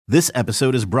This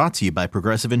episode is brought to you by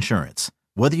Progressive Insurance.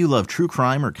 Whether you love true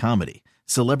crime or comedy,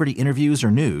 celebrity interviews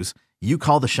or news, you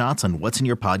call the shots on what's in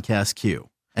your podcast queue.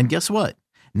 And guess what?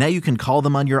 Now you can call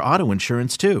them on your auto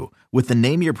insurance too with the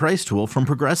Name Your Price tool from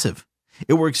Progressive.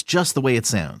 It works just the way it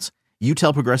sounds. You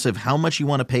tell Progressive how much you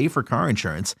want to pay for car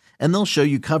insurance, and they'll show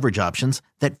you coverage options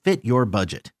that fit your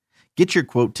budget. Get your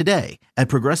quote today at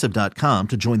Progressive.com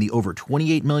to join the over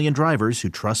 28 million drivers who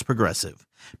trust Progressive.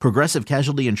 Progressive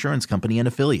Casualty Insurance Company and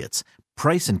Affiliates.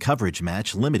 Price and coverage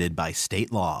match limited by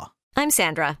state law. I'm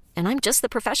Sandra, and I'm just the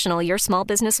professional your small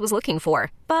business was looking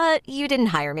for. But you didn't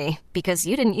hire me because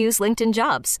you didn't use LinkedIn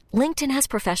Jobs. LinkedIn has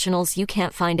professionals you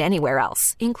can't find anywhere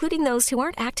else, including those who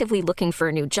aren't actively looking for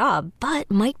a new job, but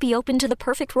might be open to the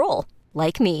perfect role,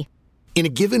 like me. In a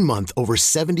given month, over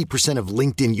 70% of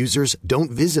LinkedIn users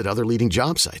don't visit other leading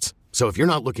job sites. So if you're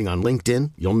not looking on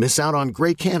LinkedIn, you'll miss out on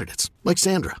great candidates like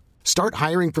Sandra. Start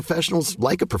hiring professionals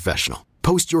like a professional.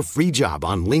 Post your free job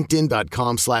on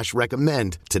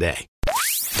linkedin.com/recommend today.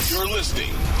 You're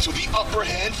listening to the Upper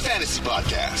Hand Fantasy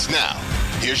Podcast. Now,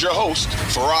 here's your host,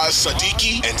 Faraz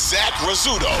Sadiki and Zach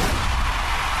Rizzuto.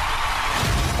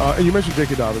 And you mentioned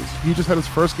J.K. Dobbins. He just had his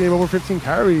first game over 15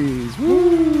 carries.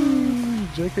 Woo!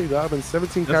 J.K. Dobbins,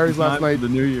 17 carries last night. The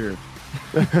new year.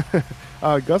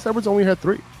 Gus Edwards only had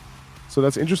 3. So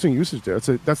that's interesting usage there.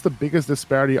 That's the biggest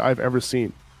disparity I've ever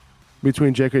seen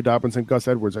between J.K. Dobbins and Gus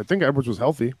Edwards. I think Edwards was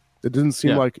healthy. It didn't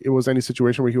seem like it was any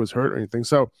situation where he was hurt or anything.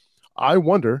 So I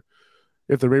wonder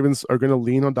if the Ravens are going to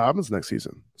lean on Dobbins next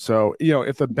season. So,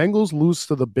 if the Bengals lose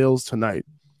to the Bills tonight,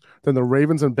 then the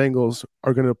Ravens and Bengals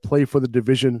are going to play for the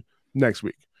division next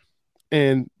week.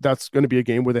 And that's going to be a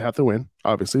game where they have to win,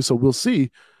 obviously. So we'll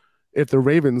see if the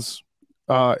Ravens,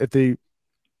 what kind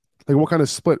of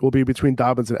split will be between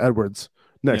Dobbins and Edwards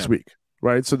next week,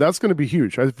 right? So that's going to be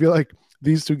huge. I feel like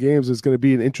these two games is going to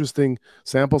be an interesting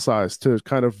sample size to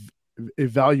kind of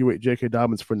evaluate J.K.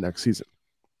 Dobbins for next season.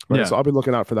 Right? Yeah. So I'll be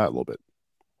looking out for that a little bit.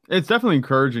 It's definitely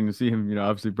encouraging to see him,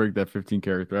 obviously break that 15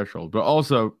 carry threshold, but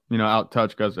also, out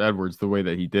touch Gus Edwards the way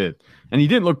that he did. And he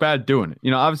didn't look bad doing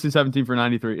it. Obviously 17 for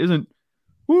 93 isn't,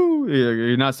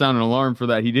 you're not sounding an alarm for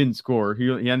that. He didn't score.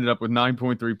 He ended up with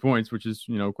 9.3 points, which is,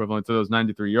 equivalent to those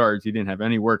 93 yards. He didn't have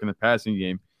any work in the passing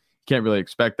game. Can't really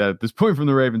expect that at this point from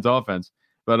the Ravens offense.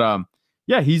 But,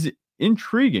 he's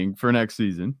intriguing for next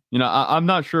season. I'm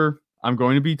not sure I'm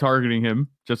going to be targeting him,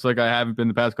 just like I haven't been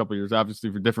the past couple of years,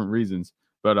 obviously for different reasons.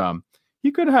 But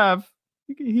he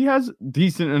has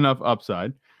decent enough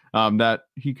upside that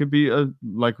he could be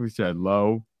like we said,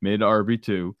 low, mid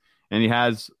RB2, and he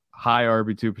has high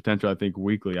RB2 potential, I think,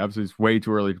 weekly. Obviously, it's way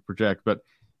too early to project, but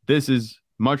this is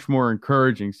much more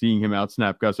encouraging seeing him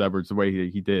outsnap Gus Edwards the way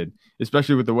he did,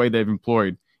 especially with the way they've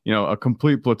employed, a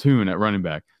complete platoon at running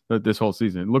back this whole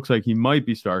season. It looks like he might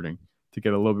be starting to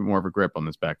get a little bit more of a grip on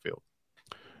this backfield.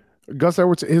 Gus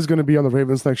Edwards is going to be on the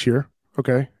Ravens next year.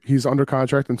 Okay. He's under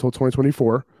contract until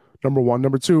 2024. Number one.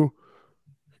 Number two,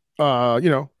 I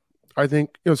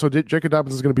think, so J.K.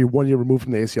 Dobbins is going to be 1 year removed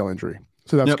from the ACL injury.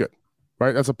 So that's good,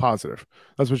 right? That's a positive.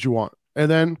 That's what you want. And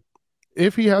then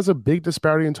if he has a big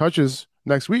disparity in touches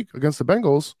next week against the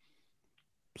Bengals,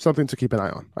 something to keep an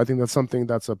eye on. I think that's something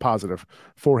that's a positive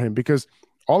for him because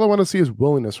all I want to see is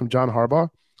willingness from John Harbaugh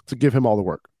to give him all the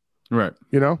work. Right.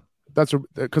 That's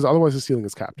because otherwise his ceiling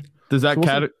is capped. Does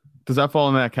that fall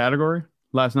in that category?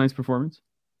 Last night's performance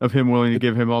of him willing to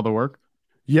give him all the work?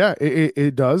 Yeah,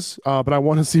 it does. But I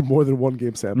want to see more than one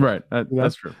game sample. Right.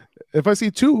 That's true. If I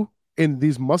see 2 in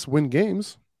these must-win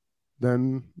games,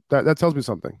 then that tells me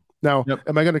something. Now,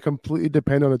 am I going to completely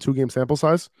depend on a 2-game sample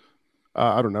size?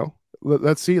 I don't know.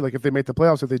 Let's see. Like if they make the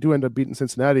playoffs, if they do end up beating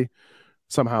Cincinnati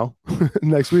somehow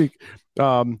next week,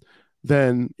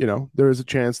 then there is a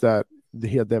chance that they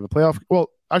have a playoff. Well,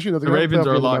 actually, no, the Ravens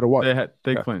are locked. No matter what.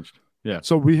 They yeah. clinched. Yeah.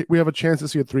 So we have a chance to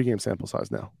see a 3-game sample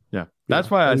size now. Yeah.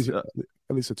 That's why at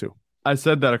least a 2. I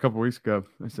said that a couple weeks ago.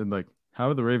 I said, how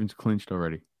are the Ravens clinched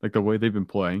already? Like the way they've been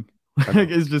playing.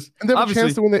 It's just and they have a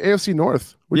chance to win the AFC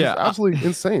North, which is absolutely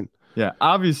insane. Yeah.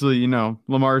 Obviously,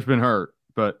 Lamar's been hurt,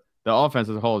 but the offense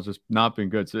as a whole has just not been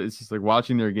good. So it's just like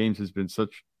watching their games has been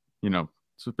such,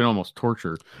 it's been almost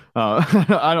torture.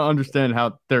 I don't understand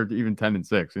how they're even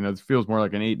 10-6. It feels more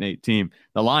like an 8-8 team.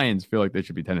 The Lions feel like they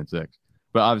should be 10-6.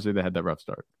 But obviously they had that rough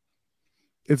start.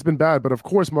 It's been bad, but of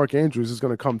course Mark Andrews is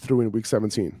going to come through in week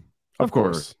 17. Of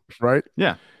course, right?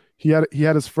 Yeah. He had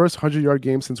his first 100-yard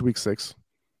game since week 6.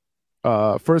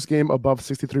 First game above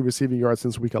 63 receiving yards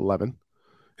since week 11.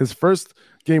 His first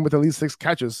game with at least 6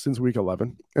 catches since week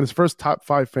 11. And his first top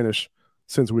 5 finish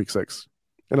since week 6.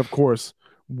 And of course,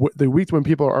 the week when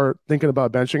people are thinking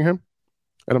about benching him,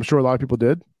 and I'm sure a lot of people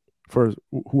did for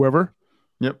whoever,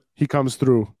 he comes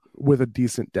through with a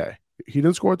decent day. He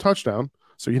didn't score a touchdown,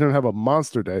 so he didn't have a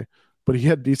monster day, but he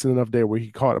had a decent enough day where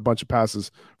he caught a bunch of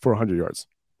passes for 100 yards.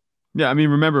 Yeah, I mean,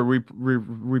 remember, we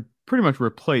pretty much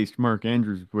replaced Mark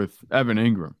Andrews with Evan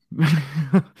Ingram.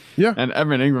 Yeah. And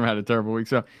Evan Ingram had a terrible week.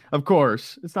 So, of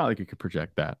course, it's not like you could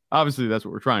project that. Obviously, that's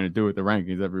what we're trying to do with the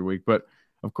rankings every week. But,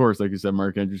 of course, like you said,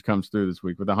 Mark Andrews comes through this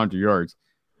week with 100 yards.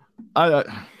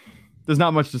 There's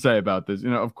not much to say about this.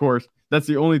 Of course, that's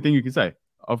the only thing you can say.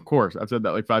 Of course. I've said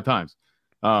that like 5 times.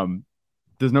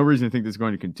 There's no reason to think this is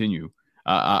going to continue.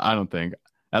 I don't think.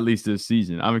 At least this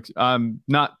season. I'm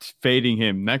not fading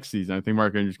him next season. I think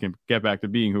Mark Andrews can get back to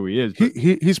being who he is.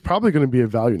 He's probably going to be a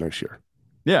value next year.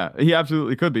 Yeah, he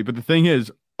absolutely could be. But the thing is,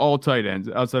 all tight ends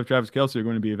outside of Travis Kelce are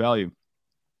going to be a value.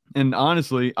 And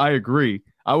honestly, I agree.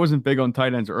 I wasn't big on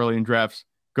tight ends early in drafts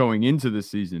going into this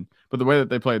season. But the way that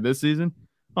they played this season,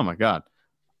 oh my God.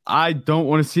 I don't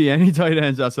want to see any tight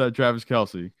ends outside of Travis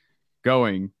Kelce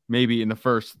going maybe in the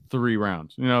first 3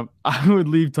 rounds. I would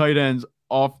leave tight ends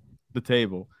off the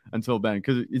table until then,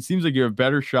 because it seems like you have a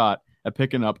better shot at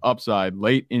picking up upside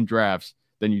late in drafts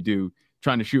than you do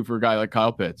trying to shoot for a guy like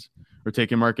Kyle Pitts or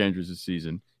taking Mark Andrews this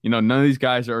season. None of these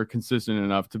guys are consistent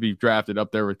enough to be drafted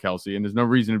up there with Kelce, and there's no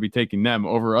reason to be taking them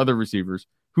over other receivers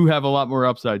who have a lot more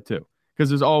upside too, because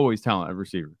there's always talent at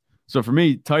receiver. So for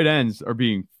me, tight ends are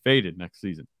being faded next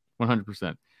season,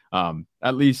 100%,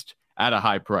 at least at a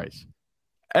high price.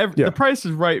 The price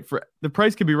is right the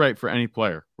price can be right for any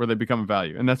player where they become a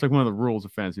value. And that's like one of the rules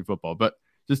of fantasy football. But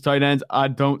just tight ends, I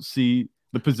don't see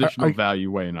the positional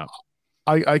value weighing up.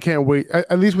 I can't wait,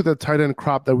 at least with the tight end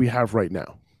crop that we have right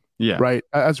now. Yeah. Right.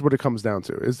 That's what it comes down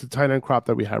to, is the tight end crop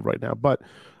that we have right now. But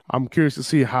I'm curious to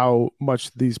see how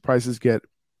much these prices get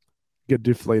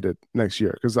deflated next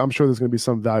year, because I'm sure there's going to be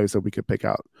some values that we could pick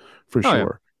out for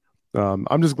sure. Yeah.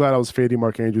 I'm just glad I was fading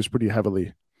Mark Andrews pretty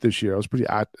heavily this year. I was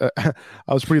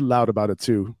pretty loud about it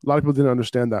too. A lot of people didn't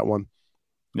understand that one.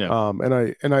 Yeah.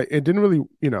 It didn't really,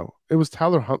 it was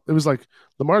Tyler Hunt. It was like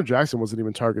Lamar Jackson wasn't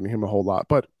even targeting him a whole lot,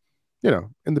 but in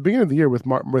the beginning of the year with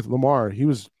Lamar, he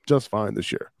was just fine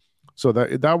this year. So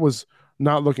that was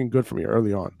not looking good for me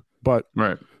early on, but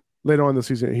later on in the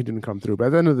season, he didn't come through. But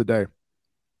at the end of the day,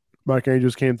 Mark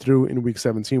Andrews came through in week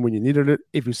 17 when you needed it,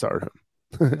 if you started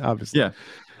him, obviously. Yeah.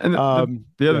 And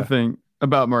the other thing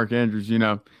about Mark Andrews,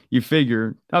 you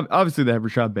figure, obviously they have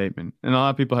Rashad Bateman, and a lot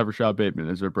of people have Rashad Bateman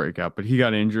as their breakout, but he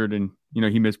got injured and,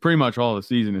 he missed pretty much all the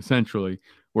season, essentially,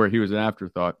 where he was an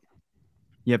afterthought.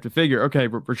 You have to figure, okay,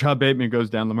 Rashad Bateman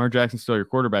goes down, Lamar Jackson's still your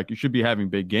quarterback. You should be having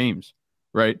big games,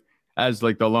 right? As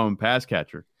like the lone pass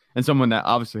catcher and someone that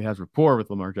obviously has rapport with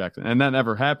Lamar Jackson, and that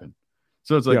never happened.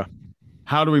 So it's like,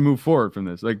 how do we move forward from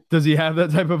this? Like, does he have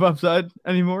that type of upside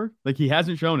anymore? Like, he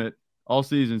hasn't shown it all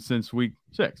season since week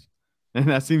 6. And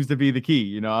that seems to be the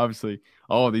key, obviously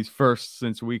all of these firsts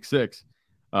since week 6.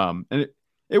 And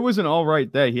it was an all right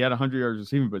day. He had 100 yards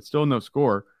receiving, but still no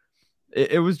score.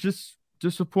 It was just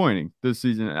disappointing this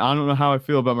season. I don't know how I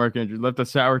feel about Mark Andrews. Left a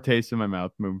sour taste in my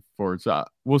mouth moving forward. So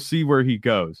we'll see where he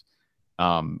goes.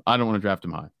 I don't want to draft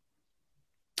him high.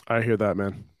 I hear that,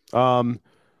 man.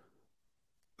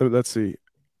 Let's see.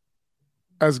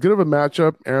 As good of a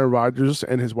matchup Aaron Rodgers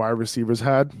and his wide receivers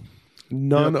had,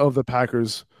 none of the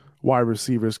Packers' wide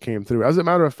receivers came through. As a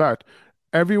matter of fact,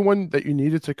 everyone that you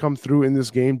needed to come through in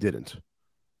this game didn't.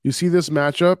 You see this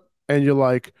matchup, and you're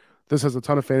like, this has a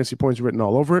ton of fantasy points written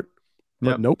all over it.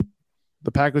 But nope.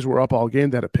 The Packers were up all game.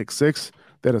 They had a pick 6.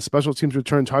 They had a special teams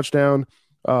return touchdown.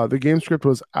 The game script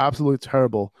was absolutely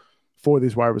terrible for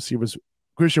these wide receivers.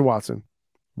 Christian Watson,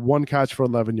 1 catch for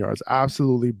 11 yards.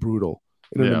 Absolutely brutal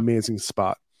in an amazing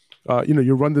spot.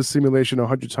 You run this simulation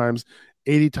 100 times,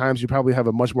 80 times, you probably have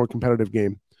a much more competitive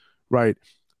game, right?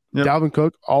 Yep. Dalvin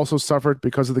Cook also suffered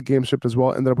because of the game script as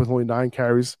well. Ended up with only 9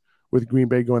 carries with Green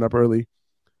Bay going up early.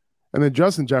 And then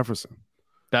Justin Jefferson.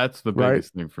 That's the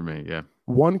biggest thing for me, yeah.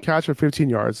 1 catch for 15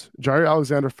 yards. Jair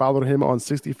Alexander followed him on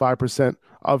 65%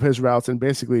 of his routes and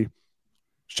basically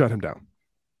shut him down.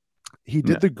 He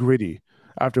did the gritty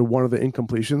after one of the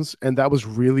incompletions, and that was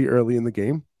really early in the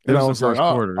game. And I was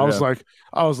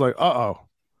like, uh-oh.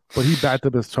 But he backed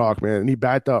up his talk, man. And he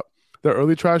backed up the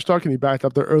early trash talk, and he backed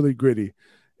up the early gritty.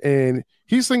 And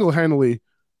he single-handedly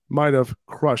might have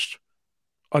crushed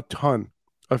a ton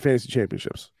of fantasy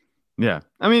championships. Yeah.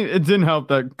 I mean, it didn't help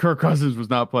that Kirk Cousins was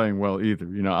not playing well either.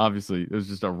 Obviously, it was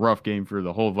just a rough game for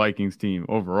the whole Vikings team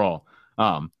overall.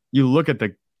 You look at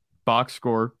the box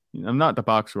score. Not the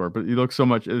box score, but you look so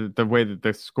much at the way that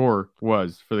the score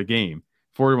was for the game.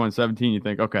 41-17, you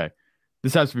think, okay,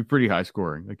 this has to be pretty high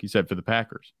scoring, like you said, for the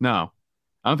Packers. No,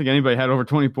 I don't think anybody had over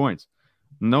 20 points.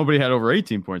 Nobody had over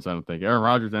 18 points, I don't think. Aaron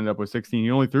Rodgers ended up with 16. He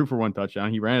only threw for 1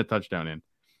 touchdown. He ran a touchdown in.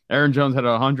 Aaron Jones had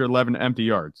 111 empty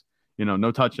yards.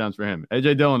 No touchdowns for him.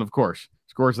 A.J. Dillon, of course,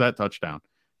 scores that touchdown.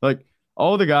 Like,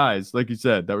 all the guys, like you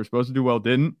said, that were supposed to do well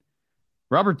didn't.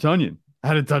 Robert Tonyan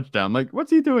had a touchdown. Like,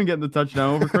 what's he doing getting the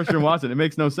touchdown over Christian Watson? It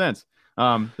makes no sense.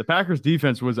 The Packers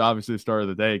defense was obviously the star of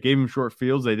the day. It gave them short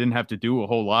fields. They didn't have to do a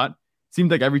whole lot. It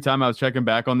seemed like every time I was checking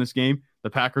back on this game, the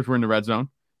Packers were in the red zone.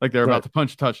 Like, they were about to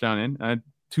punch a touchdown in. I'd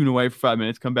tune away for 5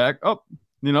 minutes, come back. Oh,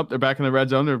 they're back in the red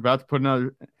zone. They're about to put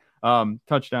another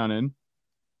touchdown in.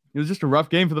 It was just a rough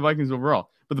game for the Vikings overall.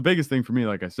 But the biggest thing for me,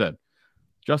 like I said,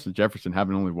 Justin Jefferson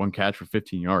having only one catch for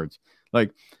 15 yards.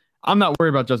 Like, I'm not worried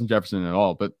about Justin Jefferson at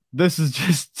all, but this is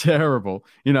just terrible.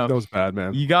 That was bad,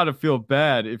 man. You got to feel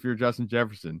bad if you're Justin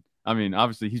Jefferson. I mean,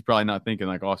 obviously, he's probably not thinking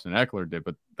like Austin Eckler did,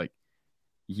 but like,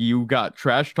 you got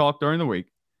trash talk during the week,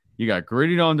 you got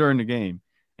gritted on during the game,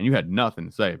 and you had nothing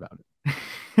to say about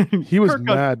it. He was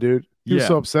mad, dude. He was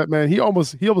so upset, man. He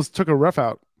almost took a ref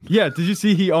out. Yeah, did you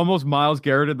see he almost Myles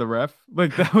Garretted the ref?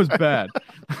 Like, that was bad.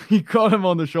 He caught him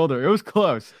on the shoulder. It was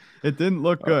close. It didn't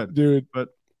look good, dude. But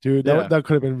that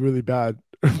could have been really bad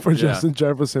for Justin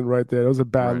Jefferson right there. It was a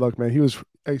bad look, man. He was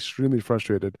extremely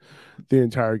frustrated the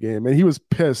entire game, and he was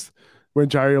pissed when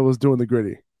Jair was doing the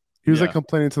gritty. He was like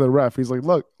complaining to the ref. He's like,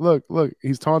 look,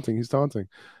 he's taunting. Yeah.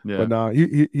 But no,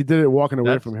 he did it walking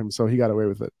away from him, so he got away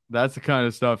with it. That's the kind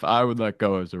of stuff I would let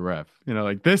go as a ref.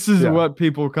 Like, this is what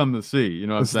people come to see. You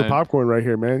know what I'm saying? This is the popcorn right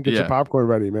here, man. Get your popcorn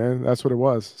ready, man. That's what it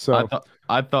was. So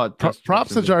I thought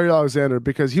props to Jair Alexander,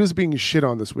 because he was being shit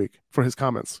on this week for his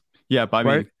comments. Yeah, by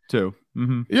me too.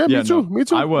 Mm-hmm. Yeah, me too. Me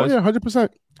too. I was. 100%.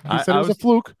 He said it was a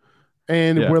fluke.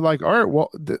 And we're like, all right, well,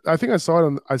 I think I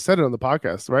said it on the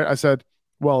podcast, right? I said,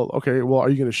 well, okay, well, are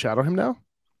you going to shadow him now?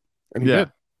 And he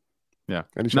did. Yeah.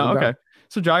 And he shut him down.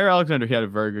 So Jair Alexander, he had a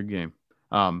very good game.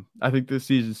 I think this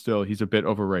season still, he's a bit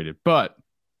overrated. But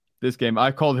this game,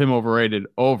 I called him overrated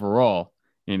overall.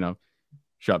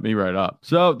 Shut me right up.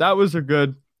 So that was a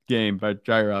good game by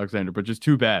Jair Alexander, but just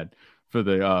too bad for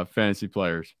the fantasy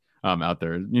players out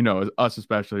there. Us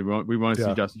especially, we want to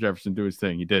see Justin Jefferson do his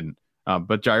thing. He didn't.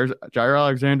 But Jair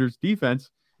Alexander's defense,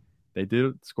 they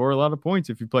did score a lot of points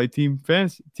if you play team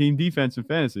defense in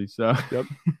fantasy. So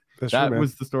that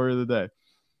was the story of the day.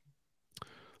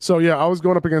 So, I was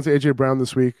going up against A.J. Brown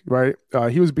this week, right?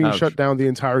 He was being shut down the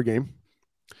entire game.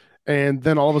 And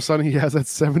then all of a sudden he has that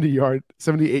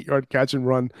 78-yard catch and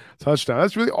run touchdown.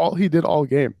 That's really all he did all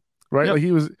game, right? Yep.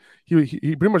 Like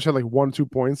he pretty much had like 1-2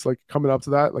 points like coming up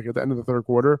to that, like at the end of the third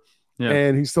quarter. Yeah.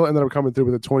 And he still ended up coming through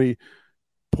with a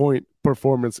 20-point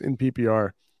performance in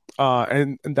PPR.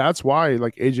 And that's why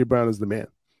like A.J. Brown is the man.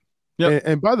 Yeah.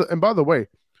 And by the way,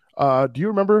 do you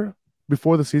remember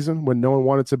before the season when no one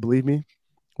wanted to believe me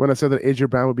when I said that A.J.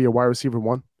 Brown would be a wide receiver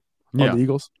 1 on the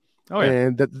Eagles? Oh, yeah.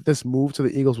 And that this move to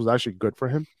the Eagles was actually good for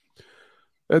him.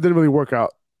 It didn't really work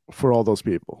out for all those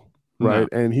people, right?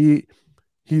 No. And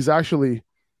he's actually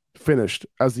finished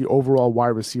as the overall wide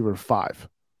receiver 5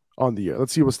 on the year.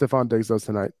 Let's see what Stephon Diggs does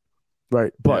tonight,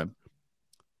 right? But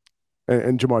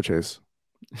and Jamar Chase.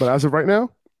 But as of right now,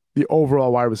 the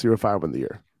overall wide receiver 5 on the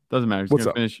year. Doesn't matter.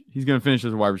 He's going to finish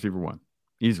as a wide receiver 1.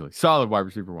 Easily. Solid wide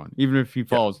receiver 1. Even if he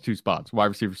falls 2 spots. Wide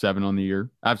receiver 7 on the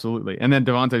year. Absolutely. And then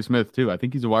Devontae Smith, too. I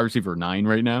think he's a wide receiver 9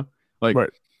 right now. Like,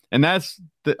 right. And that's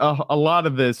a lot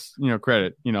of this,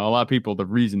 credit. A lot of people, the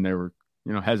reason they were,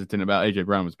 hesitant about A.J.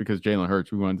 Brown was because Jalen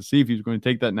Hurts. We wanted to see if he was going to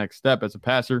take that next step as a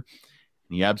passer.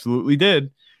 And he absolutely did.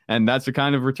 And that's the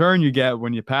kind of return you get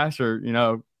when your passer,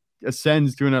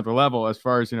 ascends to another level as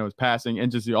far as, his passing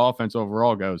and just the offense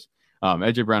overall goes.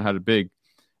 A.J. Brown had a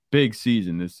big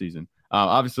season this season.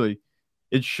 Obviously,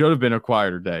 it should have been a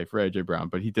quieter day for A.J. Brown,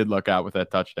 but he did luck out with that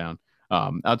touchdown.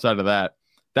 Outside of that,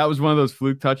 that was one of those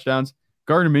fluke touchdowns.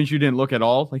 Gardner Minshew didn't look at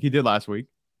all like he did last week.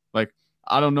 Like,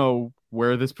 I don't know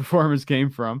where this performance came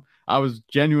from. I was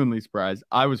genuinely surprised.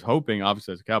 I was hoping,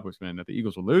 obviously, as a Cowboys fan, that the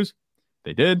Eagles would lose.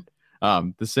 They did.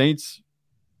 The Saints,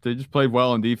 they just played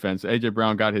well in defense. A.J.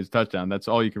 Brown got his touchdown. That's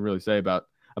all you can really say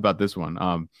about this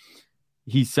one.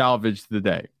 He salvaged the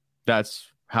day.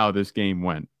 That's how this game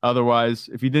went. Otherwise,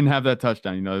 if he didn't have that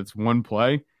touchdown, it's one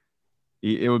play,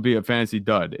 it would be a fantasy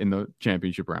dud in the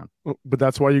championship round. But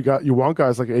that's why you want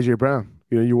guys like A.J. Brown.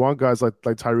 You want guys like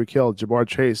Tyreek Hill, Jamar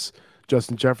Chase,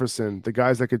 Justin Jefferson, the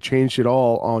guys that could change it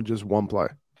all on just one play.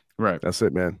 Right. That's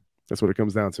it, man. That's what it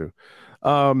comes down to.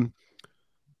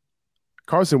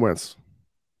 Carson Wentz.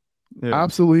 Yeah.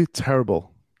 Absolutely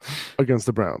terrible against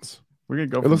the Browns. We're gonna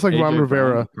go. It looks like Ron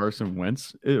Rivera. Carson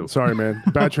Wentz. Ew. Sorry, man.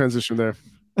 Bad transition there.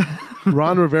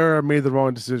 Ron Rivera made the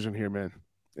wrong decision here, man,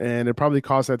 and it probably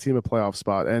cost that team a playoff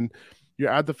spot. And you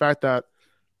add the fact that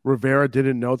Rivera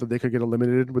didn't know that they could get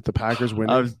eliminated with the Packers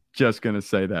winning. I was just going to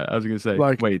say that. I was going to say,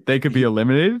 Like, wait, they could be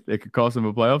eliminated? It could cost them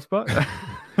a playoff spot?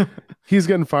 He's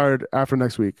getting fired after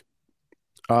next week.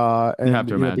 And You have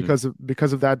to imagine.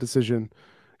 because of that decision,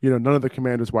 none of the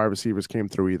Commanders wide receivers came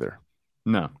through either.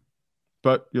 No.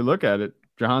 But you look at it,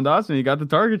 Jahan Dotson, he got the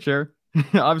target share.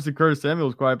 Obviously, Curtis Samuel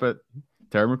was quiet, but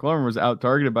Terry McLaurin was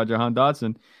out-targeted by Jahan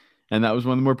Dotson, and that was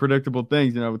one of the more predictable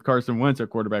things. With Carson Wentz at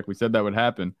quarterback, we said that would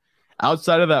happen.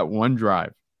 Outside of that one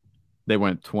drive, they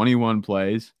went 21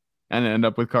 plays and end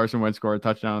up with Carson Wentz score a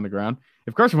touchdown on the ground.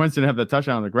 If Carson Wentz didn't have that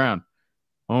touchdown on the ground,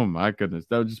 oh my goodness,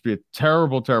 that would just be a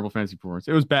terrible, terrible fantasy performance.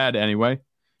 It was bad anyway.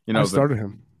 I started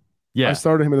him. Yeah, I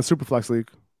started him in a Superflex league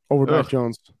over Mac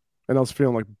Jones, and I was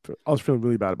feeling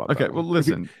really bad about that. Okay, well,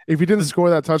 listen, if you didn't score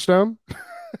that touchdown,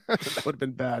 that would have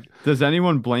been bad. Does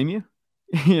anyone blame you?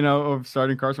 Of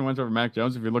starting Carson Wentz over Mac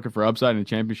Jones if you're looking for upside in a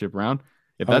championship round?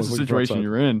 If that's the situation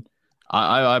you're in,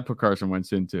 I put Carson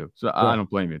Wentz in too, so I don't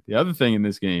blame you. The other thing in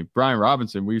this game, Brian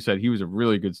Robinson, we said he was a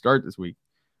really good start this week.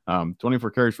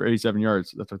 24 carries for 87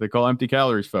 yards. That's what they call empty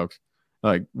calories, folks.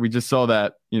 Like we just saw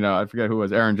that, I forget who it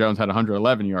was. Aaron Jones had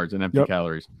 111 yards in empty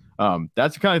calories.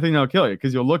 That's the kind of thing that'll kill you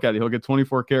because you'll look at it. He'll get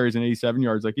 24 carries and 87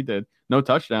 yards like he did. No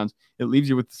touchdowns. It leaves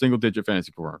you with the single-digit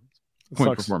fantasy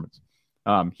performance.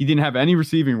 He didn't have any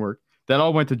receiving work. That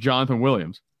all went to Jonathan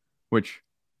Williams, which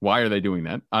why are they doing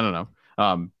that? I don't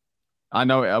know. I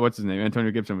know what's his name.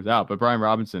 Antonio Gibson was out, but Brian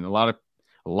Robinson, a lot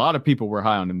of people were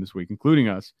high on him this week, including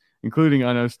us. Including,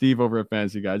 I know, Steve over at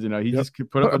Fantasy Guys. He just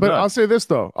put up a But I'll say this,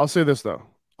 though.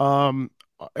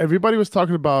 Everybody was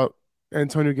talking about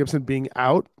Antonio Gibson being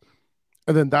out,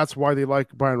 and then that's why they like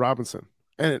Brian Robinson.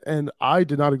 And I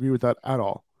did not agree with that at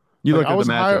all. You looked at the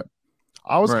matchup.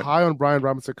 I was high on Brian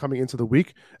Robinson coming into the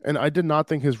week, and I did not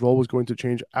think his role was going to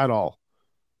change at all,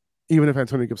 even if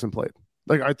Antonio Gibson played.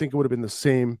 I think it would have been the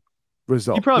same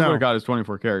result. He probably would have got his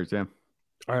 24 carries, yeah.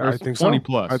 I think 20 so.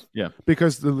 plus, yeah.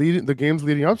 Because the games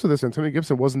leading up to this, Antonio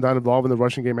Gibson wasn't that involved in the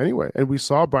rushing game anyway. And we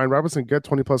saw Brian Robinson get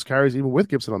 20 plus carries even with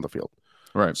Gibson on the field.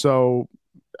 Right. So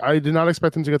I did not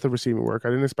expect him to get the receiving work. I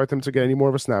didn't expect him to get any more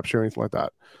of a snap share or anything like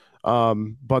that.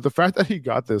 But the fact that he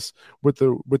got this with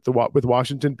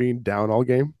Washington being down all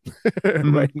game,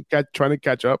 right, trying to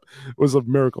catch up was a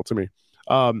miracle to me.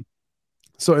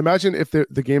 So imagine if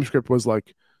the game script was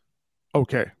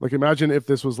okay. Imagine if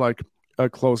this was a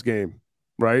close game.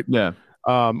 Right. Yeah.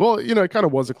 Well, it kind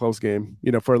of was a close game,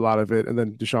 for a lot of it. And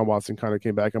then Deshaun Watson kind of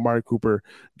came back. Amari Cooper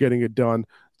getting it done.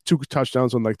 2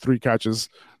 touchdowns on 3 catches,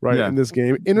 right, in this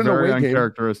game. In an Very away game.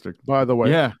 Uncharacteristic. By the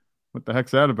way. Yeah. What the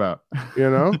heck's that about? But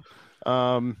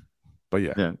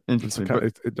yeah. Yeah. Interesting.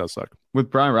 It does suck.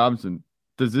 With Brian Robinson,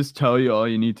 does this tell you all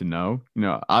you need to know?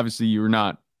 Obviously you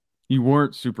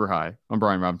weren't super high on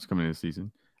Brian Robinson coming into the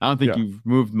season. I don't think you've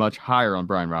moved much higher on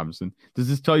Brian Robinson. Does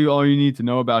this tell you all you need to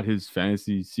know about his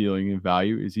fantasy ceiling and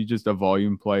value? Is he just a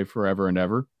volume play forever and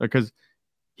ever? Because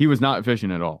he was not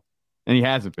efficient at all, and he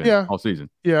hasn't been all season.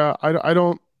 Yeah, I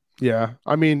don't. Yeah,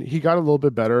 I mean, he got a little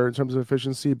bit better in terms of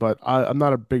efficiency, but I'm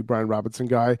not a big Brian Robinson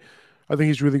guy. I think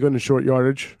he's really good in short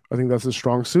yardage. I think that's his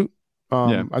strong suit.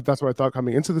 That's what I thought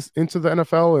coming into the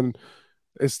NFL, and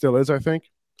it still is. I think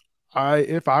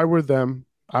if I were them,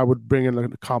 I would bring in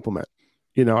a compliment.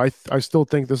 I still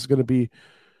think this is going to be,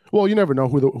 well, you never know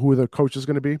who the coach is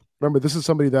going to be. Remember, this is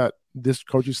somebody that this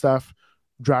coaching staff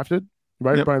drafted,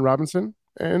 right? Yep. Brian Robinson.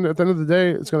 And at the end of the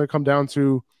day, it's going to come down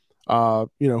to,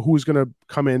 who's going to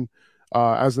come in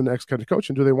as the next kind of coach.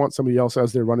 And do they want somebody else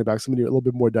as their running back, somebody a little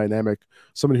bit more dynamic,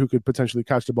 somebody who could potentially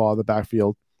catch the ball out of the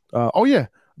backfield?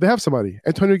 They have somebody,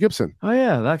 Antonio Gibson. Oh,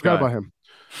 yeah, that guy.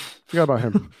 Forgot about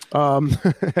him.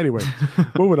 Anyway,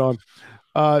 moving on.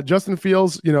 Justin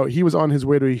Fields, he was on his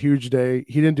way to a huge day.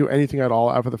 He didn't do anything at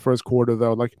all after the first quarter,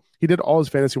 though. He did all his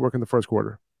fantasy work in the first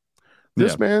quarter.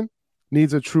 This man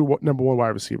needs a true number 1 wide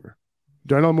receiver.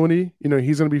 Darnell Mooney,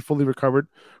 he's going to be fully recovered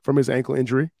from his ankle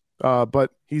injury,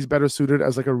 but he's better suited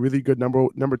as a really good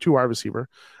number 2 wide receiver.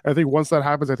 And I think once that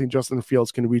happens, I think Justin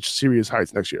Fields can reach serious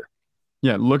heights next year.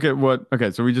 Yeah, look at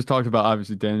so we just talked about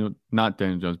obviously not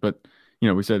Daniel Jones, but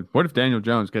we said, what if Daniel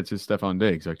Jones gets his Stephon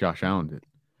Diggs like Josh Allen did?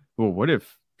 Well, what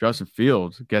if Justin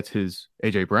Fields gets his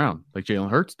A.J. Brown like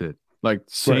Jalen Hurts did?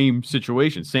 Same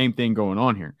situation, same thing going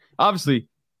on here. Obviously,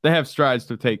 they have strides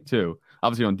to take too,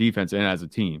 obviously on defense and as a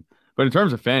team. But in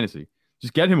terms of fantasy,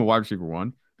 just get him a wide receiver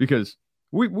 1 because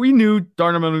we knew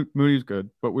Darnell Mooney was good,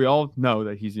 but we all know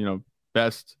that he's,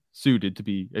 best suited to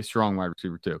be a strong wide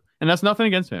receiver 2. And that's nothing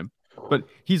against him, but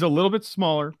he's a little bit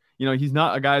smaller. He's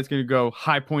not a guy that's going to go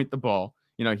high point the ball.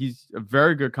 He's a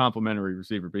very good complementary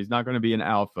receiver, but he's not going to be an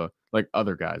alpha like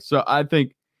other guys. So I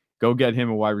think go get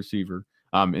him a wide receiver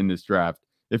in this draft.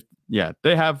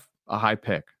 They have a high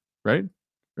pick, right?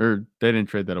 Or they didn't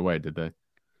trade that away, did they?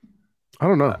 I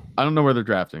don't know. I don't know where they're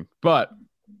drafting, but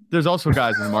there's also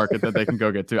guys in the market that they can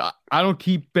go get to. I don't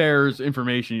keep Bears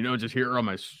information, just here on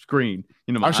my screen.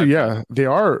 Actually, yeah, they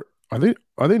are. Are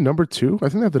they number 2? I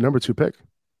think they have the number 2 pick.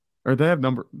 Or they have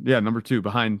number 2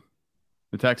 behind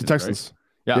the Texans. Texans.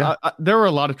 Right? Yeah. There were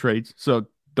a lot of trades, so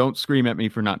don't scream at me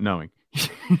for not knowing.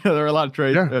 There are a lot of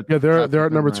trades. Yeah, they're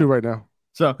at number 2 right now.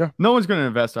 So no one's going to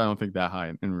invest, I don't think, that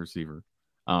high in receiver.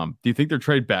 Do you think they're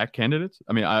trade back candidates?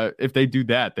 I mean, if they do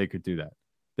that, they could do that.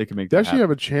 They could make. They actually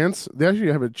have a chance. They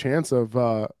actually have a chance of.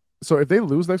 So if they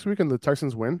lose next week and the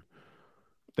Texans win,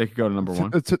 they could go to number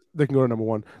 1. They can go to number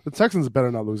 1. The Texans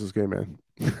better not lose this game, man.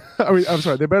 I mean, I'm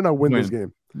sorry, they better not win this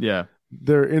game. Yeah,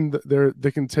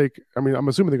 they can take. I mean, I'm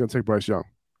assuming they're going to take Bryce Young.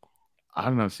 I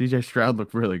don't know. CJ Stroud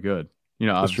looked really good.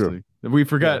 Obviously. True. We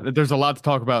forget that there's a lot to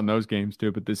talk about in those games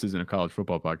too, but this isn't a college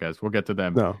football podcast. We'll get to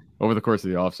them over the course of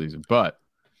the offseason. But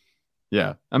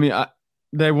yeah, I mean,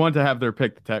 they want to have their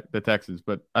pick, the Texans,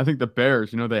 but I think the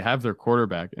Bears, they have their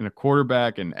quarterback,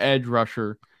 an edge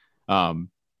rusher,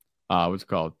 what's it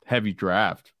called? Heavy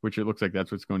draft, which it looks like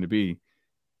that's what's going to be.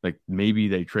 Like maybe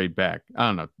they trade back. I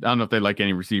don't know. I don't know if they like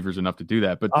any receivers enough to do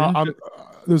that, but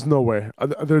there's no way.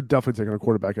 They're definitely taking a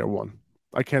quarterback at 1.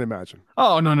 I can't imagine.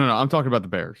 Oh, no. I'm talking about the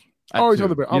Bears. Oh, you're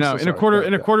talking about the Bears.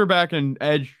 In a quarterback and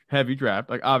edge heavy draft,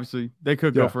 like obviously they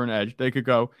could go for an edge. They could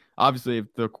go obviously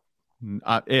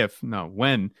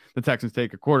when the Texans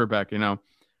take a quarterback,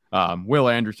 Will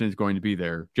Anderson is going to be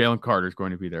there. Jalen Carter is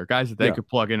going to be there. Guys that they could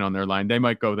plug in on their line. They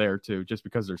might go there too, just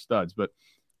because they're studs. But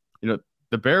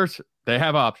the Bears, they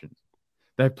have options.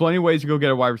 They have plenty of ways to go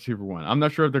get a wide receiver 1. I'm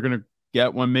not sure if they're going to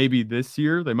get one maybe this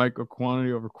year. They might go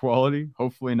quantity over quality.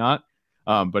 Hopefully not.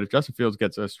 But if Justin Fields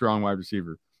gets a strong wide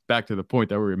receiver, back to the point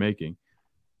that we were making,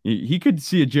 he could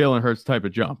see a Jalen Hurts type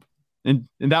of jump. And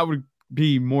that would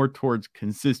be more towards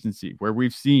consistency, where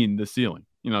we've seen the ceiling,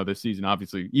 this season,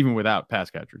 obviously, even without pass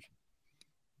catchers.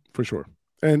 For sure.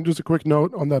 And just a quick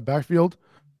note on that backfield,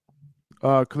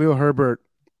 Khalil Herbert,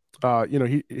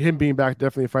 him being back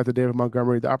definitely a fight to David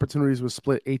Montgomery. The opportunities was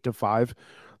split 8-5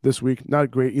 this week.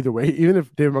 Not great either way. Even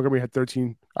if David Montgomery had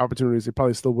 13 opportunities, they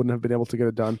probably still wouldn't have been able to get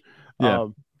it done. Yeah.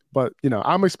 But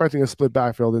I'm expecting a split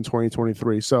backfield in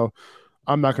 2023. So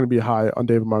I'm not going to be high on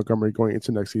David Montgomery going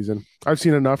into next season. I've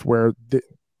seen enough where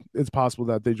it's possible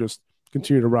that they just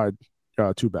continue to ride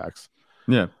 2 backs.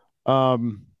 Yeah.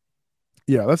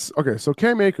 That's okay. So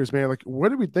Cam Akers, man, like,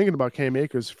 what are we thinking about Cam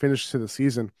Akers finish to the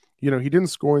season? He didn't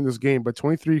score in this game, but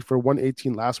 23 for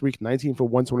 118 last week, 19 for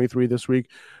 123 this week,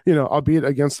 albeit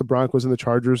against the Broncos and the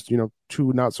Chargers, 2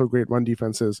 not so great run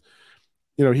defenses.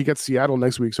 He gets Seattle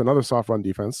next week, so another soft run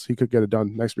defense. He could get it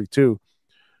done next week too.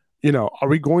 Are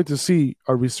we going to see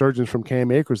a resurgence from Cam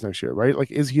Akers next year, right?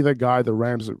 Like, is he the guy the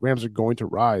Rams are going to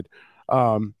ride?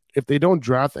 If they don't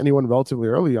draft anyone relatively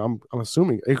early, I'm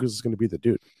assuming Akers is going to be the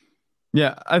dude.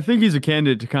 Yeah, I think he's a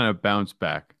candidate to kind of bounce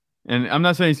back. And I'm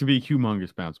not saying it's going to be a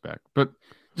humongous bounce back, but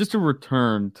just a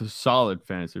return to solid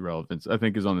fantasy relevance, I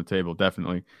think, is on the table,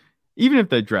 definitely. Even if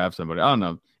they draft somebody, I don't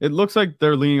know. It looks like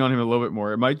they're leaning on him a little bit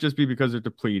more. It might just be because they're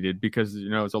depleted, because,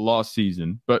 it's a lost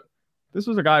season. But this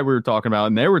was a guy we were talking about,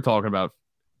 and they were talking about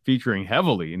featuring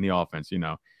heavily in the offense,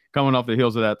 coming off the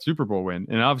heels of that Super Bowl win.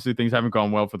 And obviously things haven't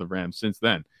gone well for the Rams since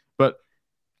then. But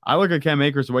I look at Cam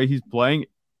Akers, the way he's playing,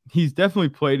 he's definitely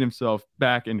played himself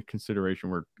back into consideration,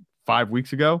 where 5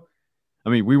 weeks ago, I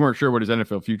mean, we weren't sure what his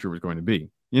NFL future was going to be,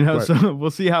 right. So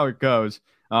we'll see how it goes.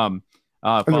 And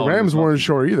the Rams weren't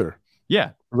sure either.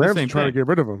 Yeah. The Rams were trying to get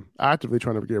rid of him, actively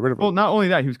trying to get rid of him. Well, not only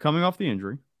that, he was coming off the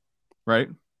injury, right?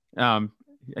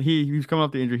 He was coming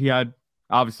off the injury. He had,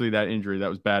 obviously, that injury that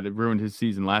was bad. It ruined his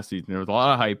season last season. There was a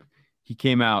lot of hype. He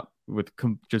came out with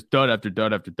just dud after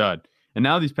dud after dud. And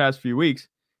now these past few weeks,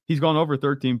 he's gone over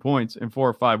 13 points in 4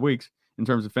 or 5 weeks in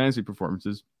terms of fantasy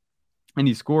performances. And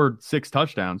he scored 6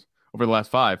 touchdowns over the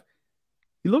last 5.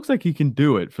 He looks like he can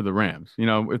do it for the Rams.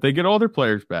 If they get all their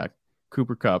players back,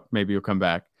 Cooper Kupp, maybe he'll come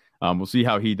back. We'll see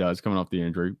how he does coming off the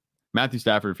injury. Matthew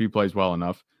Stafford, if he plays well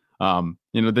enough,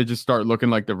 they just start looking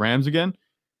like the Rams again.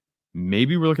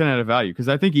 Maybe we're looking at a value, because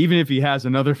I think even if he has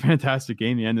another fantastic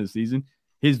game at the end of the season,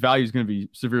 his value is going to be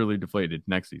severely deflated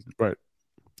next season. Right.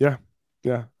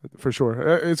 Yeah, for sure.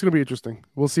 It's going to be interesting.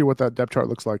 We'll see what that depth chart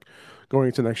looks like going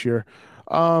into next year.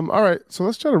 All right, so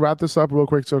let's try to wrap this up real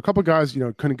quick. So a couple guys,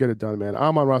 couldn't get it done, man.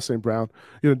 Amon-Ra St. Brown,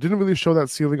 didn't really show that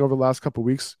ceiling over the last couple of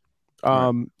weeks.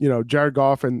 Jared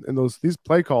Goff and these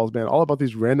play calls, man, all about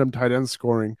these random tight ends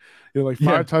scoring,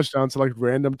 5 touchdowns to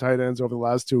random tight ends over the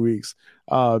last 2 weeks.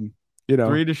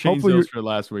 3 to Shane Zylstra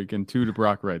last week and 2 to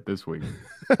Brock Wright this week.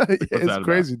 It's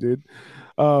crazy, dude.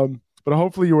 But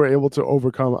hopefully you were able to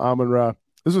overcome Amon-Ra.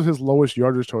 This was his lowest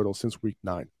yardage total since week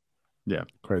 9. Yeah.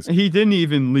 Crazy. He didn't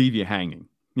even leave you hanging.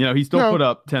 He still put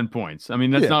up 10 points. I mean,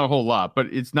 that's not a whole lot, but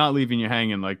it's not leaving you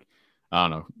hanging like, I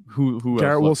don't know, who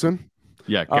Garrett Wilson.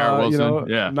 Yeah, Garrett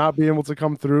Wilson. Not being able to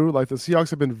come through. Like the Seahawks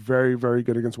have been very, very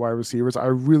good against wide receivers. I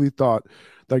really thought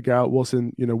that Garrett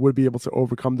Wilson, would be able to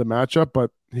overcome the matchup,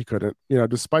 but he couldn't.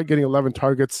 Despite getting 11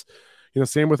 targets,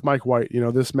 same with Mike White.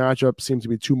 This matchup seemed to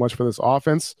be too much for this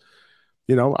offense.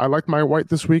 I liked Mike White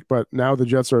this week, but now the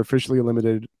Jets are officially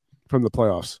eliminated from the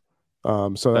playoffs.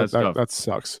 So that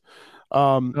sucks.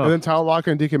 And then Tyler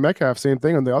Lockett and DK Metcalf, same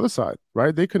thing on the other side,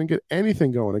 right? They couldn't get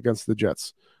anything going against the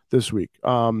Jets this week.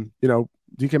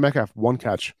 DK Metcalf 1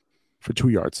 catch for 2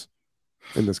 yards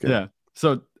in this game. Yeah.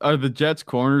 So are the Jets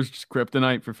corners just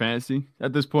kryptonite for fantasy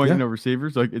at this point?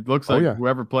 Receivers, like it looks like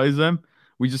whoever plays them.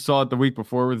 We just saw it the week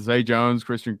before with Zay Jones,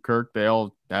 Christian Kirk. They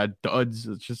all had duds.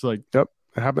 It's just like it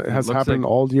has happened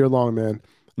all year long, man.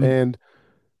 Mm-hmm. And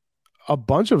a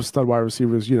bunch of stud wide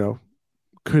receivers,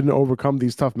 couldn't overcome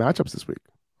these tough matchups this week,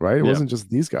 right? It wasn't just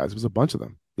these guys. It was a bunch of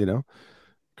them,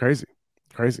 Crazy.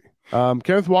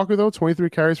 Kenneth Walker, though, 23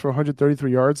 carries for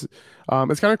 133 yards.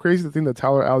 It's kind of crazy to think that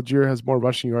Tyler Algier has more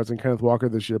rushing yards than Kenneth Walker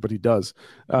this year, but he does,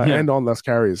 and on less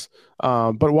carries.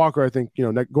 But Walker, I think,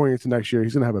 going into next year,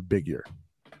 he's going to have a big year.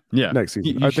 Yeah. Next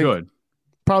season. He should.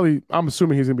 Probably, I'm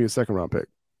assuming he's going to be a second-round pick.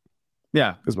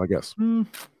 Yeah. Is my guess. I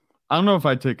don't know if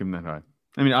I'd take him that high.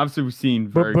 I mean, obviously, we've seen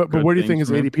But where do you think his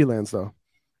ADP lands, though?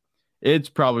 It's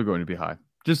probably going to be high.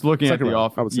 Just looking at the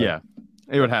offense,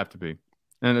 it would have to be.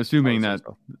 And assuming that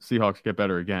Seahawks get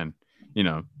better again,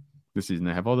 this season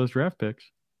they have all those draft picks.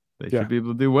 They should be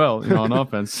able to do well, on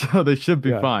offense. So they should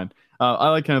be fine. I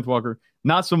like Kenneth Walker.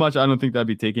 Not so much. I don't think that'd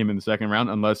be taking him in the second round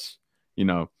unless,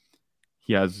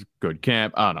 he has good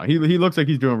camp. I don't know. He looks like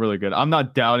he's doing really good. I'm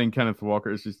not doubting Kenneth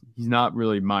Walker. It's just he's not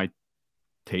really my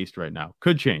taste right now.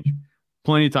 Could change.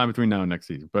 Plenty of time between now and next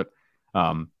season. But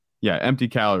empty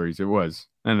calories it was.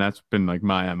 And that's been like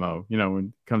my MO,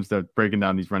 when it comes to breaking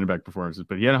down these running back performances.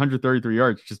 But he had 133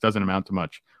 yards, just doesn't amount to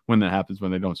much when that happens, when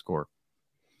they don't score.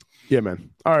 Yeah, man.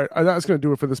 All right. That's going to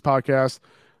do it for this podcast.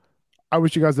 I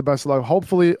wish you guys the best of luck.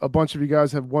 Hopefully, a bunch of you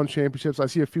guys have won championships. I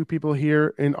see a few people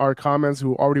here in our comments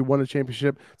who already won a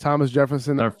championship. Thomas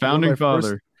Jefferson, our founding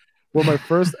father. My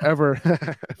first ever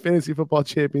fantasy football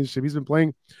championship. He's been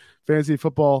playing fantasy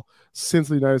football since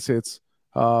the United States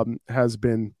has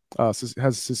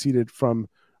seceded from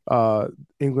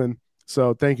England.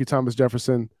 So thank you, Thomas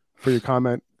Jefferson, for your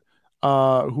comment.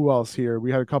 Who else here? We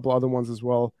had a couple other ones as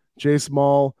well. Jay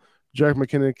Small, Jack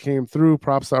McKinnon came through.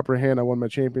 Props to Upper Hand. I won my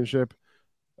championship.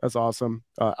 That's awesome.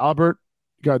 Albert,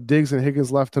 you got Diggs and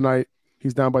Higgins left tonight.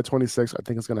 He's down by 26. I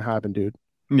think it's going to happen, dude.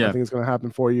 Yeah. I think it's going to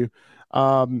happen for you.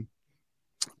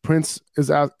 Prince is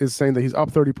saying that he's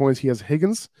up 30 points. He has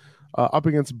Higgins up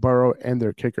against Burrow and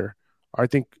their kicker. I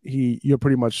think you're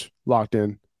pretty much locked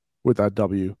in with that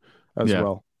W as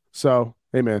well. So,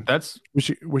 hey, man,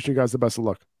 wish you guys the best of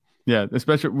luck. Yeah,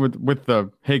 especially with the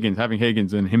Higgins, having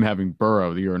Higgins and him having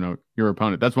Burrow, your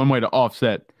opponent. That's one way to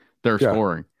offset their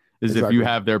scoring is if you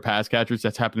have their pass catchers.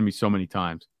 That's happened to me so many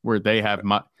times where they have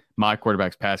my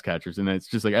quarterback's pass catchers, and it's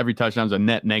just like every touchdown's a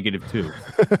net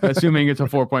 -2, assuming it's a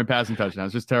 4-point passing touchdown.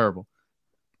 It's just terrible.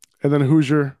 And then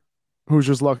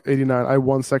Hoosiers luck 89. I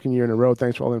won second year in a row.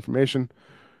 Thanks for all the information.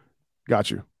 Got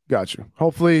you.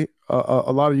 Hopefully,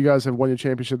 a lot of you guys have won your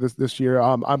championship this year.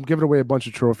 I'm giving away a bunch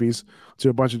of trophies to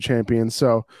a bunch of champions.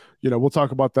 So, we'll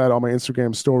talk about that on my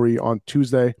Instagram story on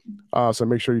Tuesday. So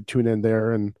make sure you tune in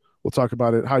there, and we'll talk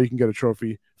about it, how you can get a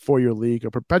trophy for your league,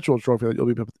 a perpetual trophy that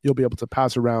you'll be able to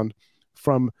pass around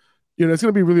from. It's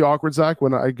going to be really awkward, Zach,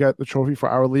 when I get the trophy for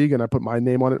our league and I put my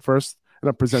name on it first and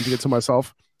I'm presenting it to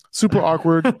myself. Super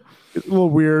awkward, a little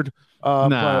weird,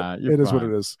 but it is what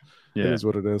it is. Yeah. It is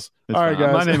what it is. All right,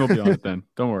 guys. My name will be on it then.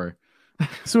 Don't worry.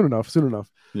 Soon enough.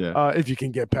 Yeah. If you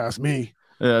can get past me.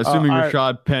 Yeah, assuming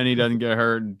Rashad Penny doesn't get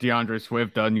hurt, DeAndre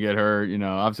Swift doesn't get hurt.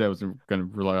 Obviously I wasn't going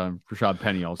to rely on Rashad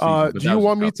Penny all season. Do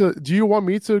you want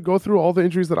me to go through all the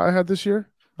injuries that I had this yeyear?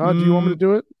 Do you want me to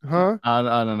do it? Huh?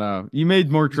 I don't know. You made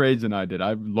more trades than I did.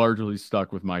 I've largely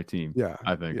stuck with my team. Yeah,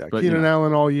 I think. Yeah, but, Keenan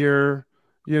Allen all year.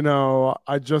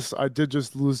 I did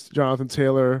just lose Jonathan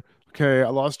Taylor. Okay, I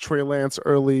lost Trey Lance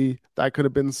early. That could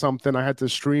have been something. I had to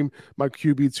stream my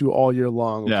QB2 all year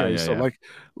long. Okay,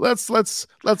 let's cool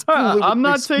it. I'm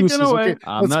not taking away.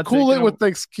 Okay? Let's cool it with the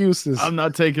excuses. I'm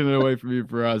not taking it away from you,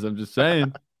 Faraz. I'm just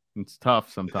saying it's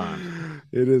tough sometimes.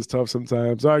 It is tough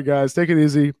sometimes. All right, guys, take it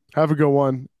easy. Have a good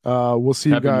one. We'll see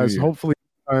you guys hopefully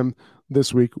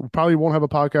this week. We probably won't have a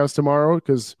podcast tomorrow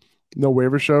because no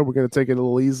waiver show. We're going to take it a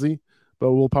little easy.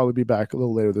 but we'll probably be back a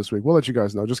little later this week. We'll let you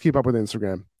guys know. Just keep up with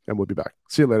Instagram, and we'll be back.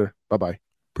 See you later. Bye-bye.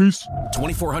 Peace.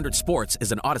 2400 Sports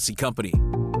is an Odyssey company.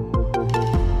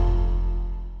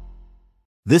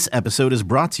 This episode is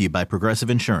brought to you by Progressive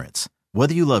Insurance.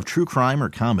 Whether you love true crime or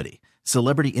comedy,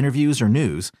 celebrity interviews or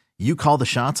news, you call the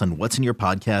shots on what's in your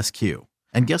podcast queue.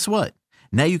 And guess what?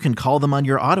 Now you can call them on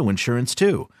your auto insurance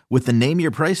too with the Name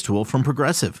Your Price tool from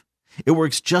Progressive. It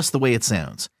works just the way it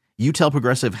sounds. You tell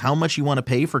Progressive how much you want to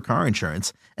pay for car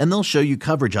insurance, and they'll show you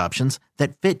coverage options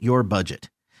that fit your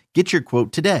budget. Get your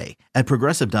quote today at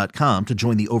Progressive.com to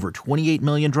join the over 28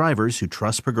 million drivers who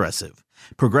trust Progressive.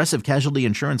 Progressive Casualty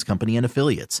Insurance Company and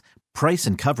Affiliates. Price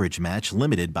and coverage match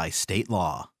limited by state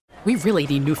law. We really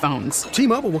need new phones.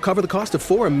 T-Mobile will cover the cost of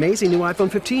 4 amazing new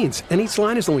iPhone 15s, and each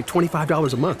line is only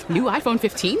 $25 a month. New iPhone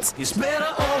 15s? It's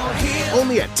better over here.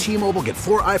 Only at T-Mobile, get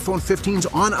 4 iPhone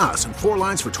 15s on us and 4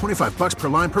 lines for $25 per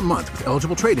line per month with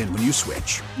eligible trade-in when you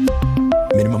switch.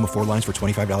 Minimum of 4 lines for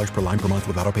 $25 per line per month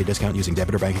with autopay discount using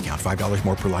debit or bank account. $5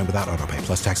 more per line without autopay,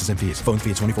 plus taxes and fees. Phone fee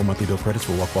at 24 monthly bill credits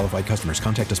for well-qualified customers.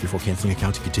 Contact us before canceling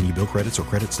account to continue bill credits or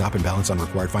credit stop and balance on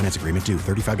required finance agreement due.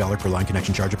 $35 per line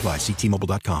connection charge applies. See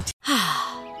T-Mobile.com.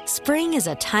 Spring is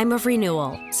a time of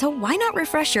renewal, so why not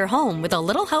refresh your home with a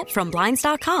little help from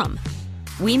Blinds.com?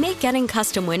 We make getting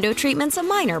custom window treatments a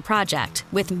minor project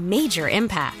with major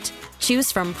impact.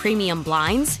 Choose from premium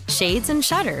blinds, shades, and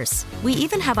shutters. We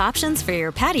even have options for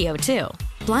your patio, too.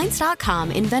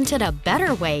 Blinds.com invented a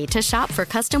better way to shop for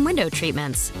custom window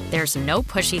treatments. There's no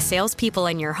pushy salespeople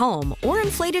in your home or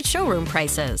inflated showroom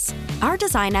prices. Our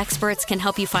design experts can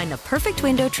help you find the perfect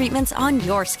window treatments on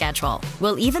your schedule.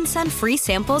 We'll even send free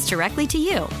samples directly to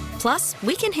you. Plus,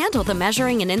 we can handle the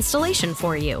measuring and installation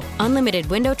for you. Unlimited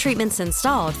window treatments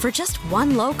installed for just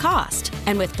one low cost.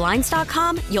 And with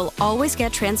Blinds.com, you'll always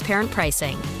get transparent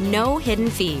pricing. No hidden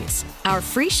fees. Our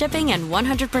free shipping and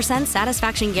 100%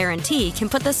 satisfaction guarantee can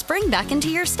put the spring back into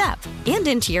your step and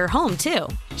into your home, too.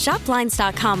 Shop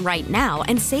Blinds.com right now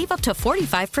and save up to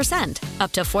 45%.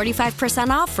 Up to 45%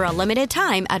 off for a limited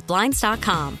time at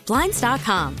Blinds.com.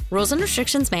 Blinds.com. Rules and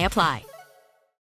restrictions may apply.